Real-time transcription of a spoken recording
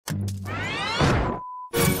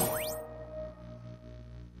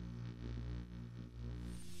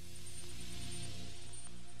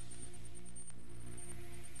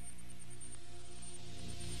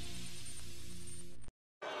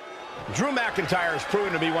Drew McIntyre has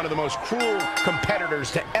proven to be one of the most cruel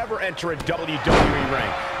competitors to ever enter a WWE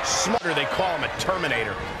ring. Smarter, they call him a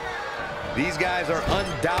Terminator. These guys are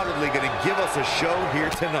undoubtedly going to give us a show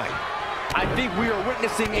here tonight. I think we are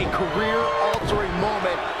witnessing a career-altering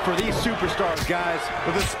moment for these superstars, guys.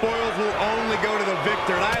 But the spoils will only go to the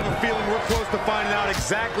victor, and I have a feeling we're close to finding out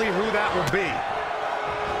exactly who that will be.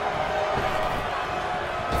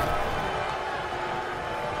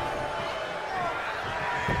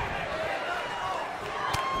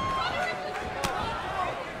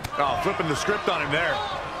 Oh, flipping the script on him there.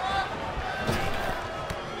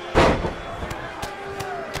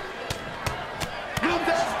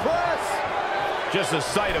 Just the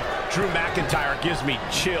sight of Drew McIntyre gives me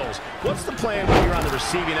chills. What's the plan when you're on the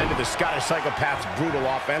receiving end of the Scottish Psychopath's brutal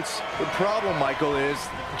offense? The problem, Michael, is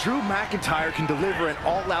Drew McIntyre can deliver an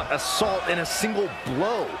all-out assault in a single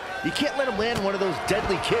blow. You can't let him land one of those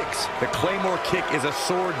deadly kicks. The Claymore kick is a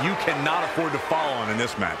sword you cannot afford to fall on in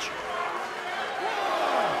this match.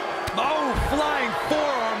 Oh, flying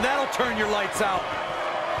forearm. That'll turn your lights out.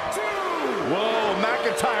 Whoa,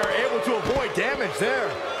 McIntyre able to avoid damage there.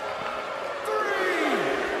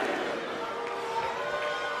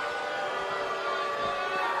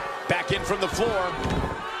 Back in from the floor.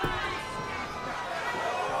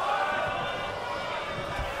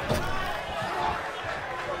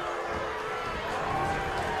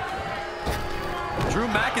 Drew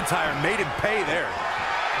McIntyre made him pay there.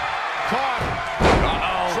 Caught.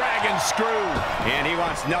 Uh-oh. Dragon screw. And he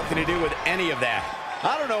wants nothing to do with any of that.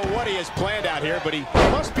 I don't know what he has planned out here, but he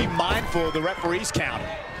must be mindful of the referee's count.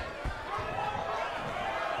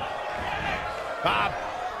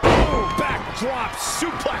 Backdrop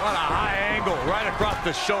suplex. What a high angle right across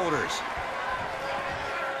the shoulders.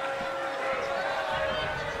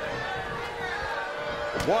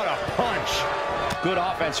 What a punch. Good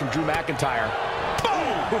offense from Drew McIntyre.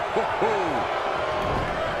 Boom!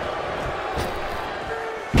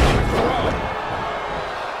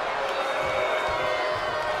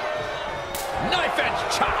 Knife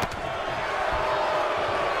edge chop.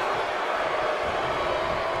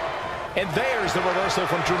 And there's the reversal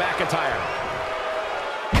from Drew McIntyre.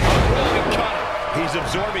 Brilliant cutter. He's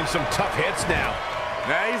absorbing some tough hits now.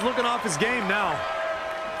 Yeah, he's looking off his game now.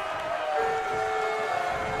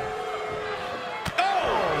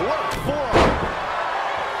 Oh, what a forearm.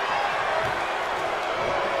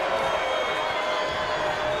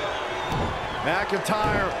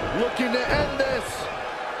 McIntyre looking to end this.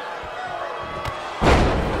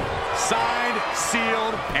 Signed,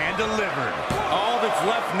 sealed, and delivered. All that's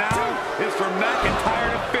left now is for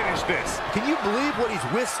McIntyre to finish this. Can you believe what he's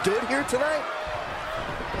withstood here tonight?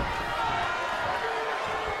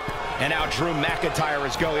 And now Drew McIntyre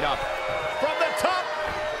is going up. From the top.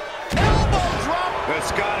 Elbow drop. The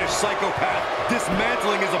Scottish Psychopath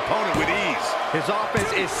dismantling his opponent with ease. His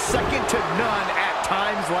offense is second to none at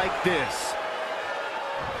times like this.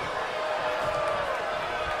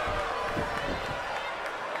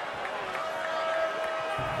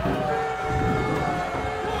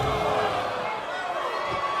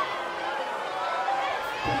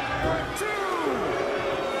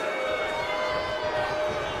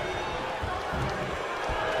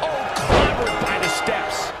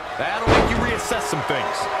 That'll make you reassess some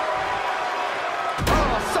things.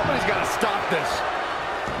 Oh, somebody's got to stop this.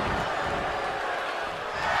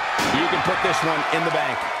 You can put this one in the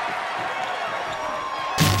bank.